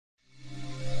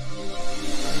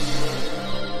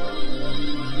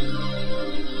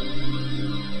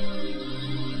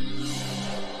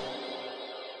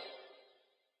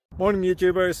Morning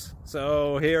YouTubers.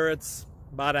 So here it's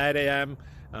about 8 a.m.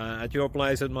 At your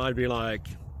place it might be like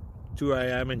 2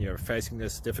 a.m. and you're facing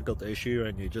this difficult issue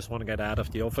and you just want to get out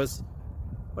of the office.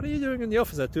 What are you doing in the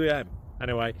office at 2 a.m.?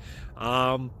 Anyway,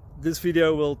 this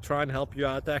video will try and help you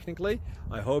out technically.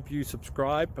 I hope you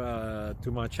subscribe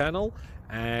to my channel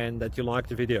and that you like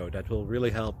the video. That will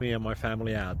really help me and my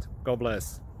family out. God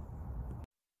bless.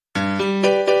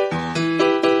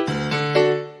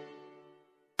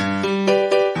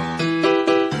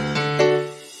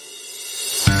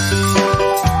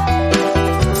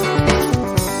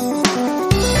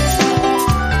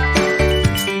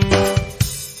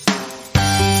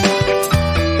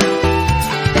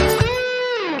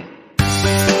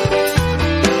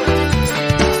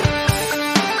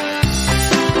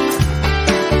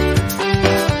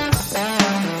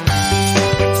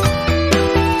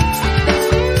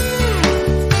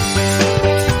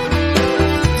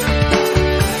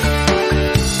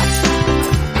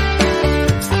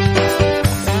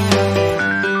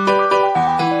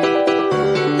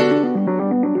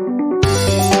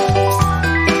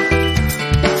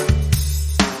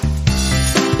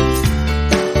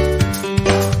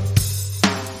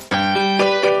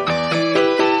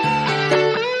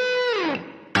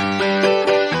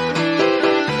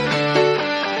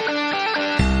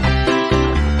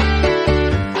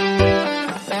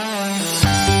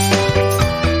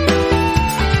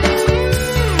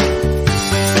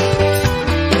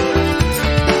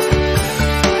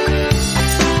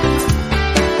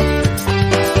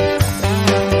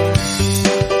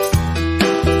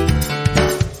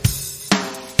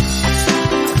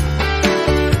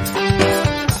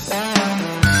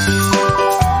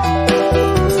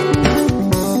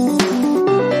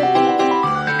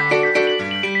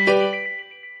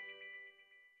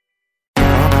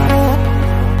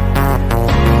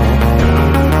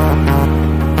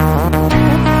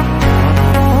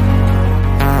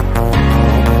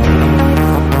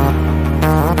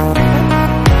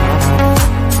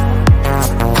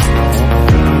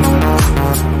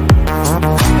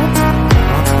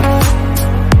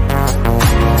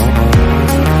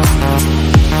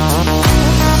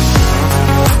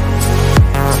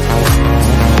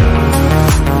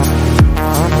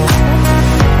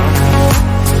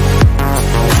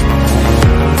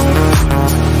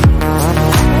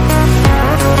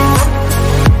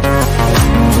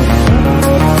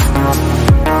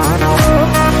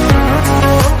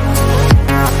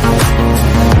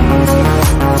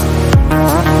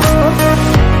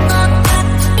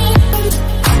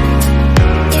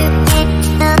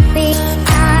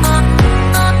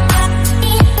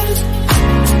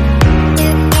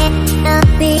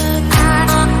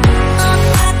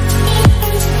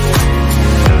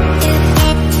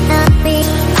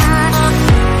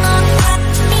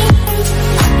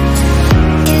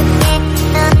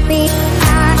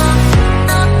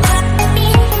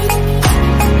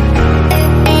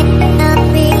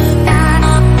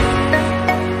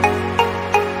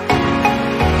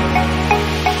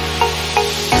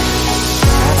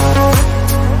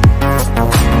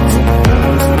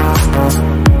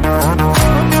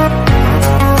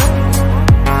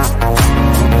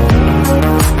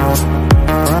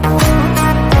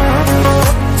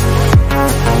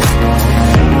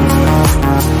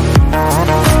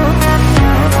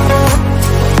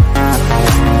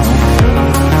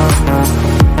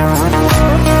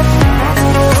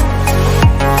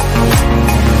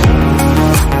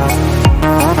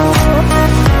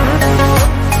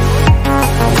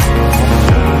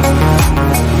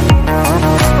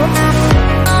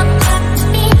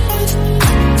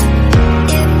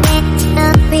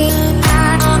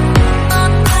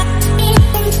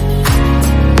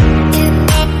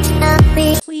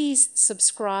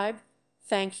 Subscribe.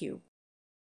 Thank you.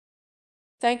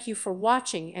 Thank you for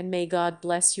watching and may God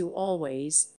bless you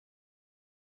always.